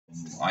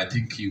I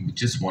think he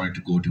just wanted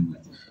to go to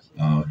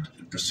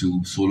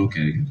pursue solo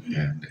career,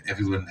 and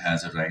everyone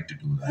has a right to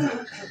do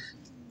that.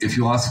 If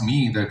you ask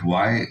me that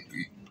why,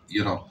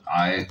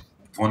 I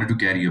wanted to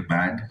carry a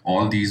band.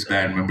 All these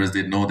band members,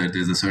 they know that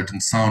there's a certain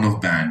sound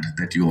of band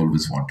that you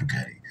always want to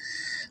carry.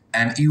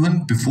 And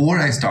even before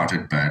I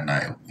started band,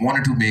 I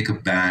wanted to make a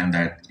band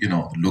that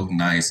looked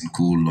nice and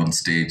cool on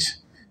stage.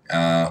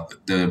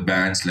 The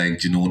bands like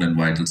Junoon and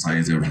Vital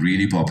Signs are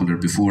really popular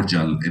before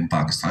Jal in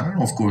Pakistan,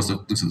 and of course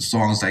the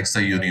songs like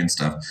Sayuni and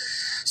stuff.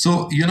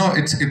 So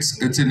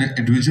it's an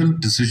individual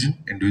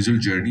decision, individual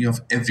journey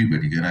of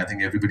everybody, and I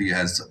think everybody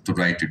has the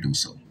right to do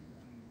so.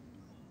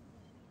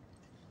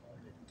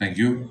 Thank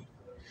you.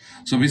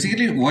 So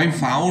basically, I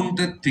found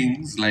that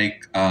things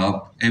like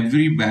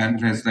every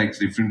band has like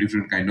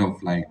different kind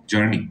of like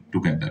journey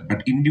together,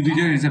 but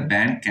individual is a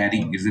band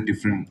carrying is a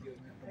different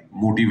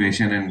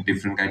motivation and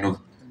different kind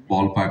of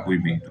ballpark we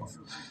made of.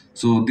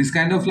 So this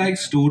kind of like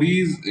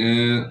stories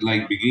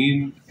like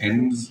begin,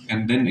 ends,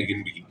 and then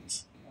again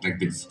begins like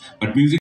this. But music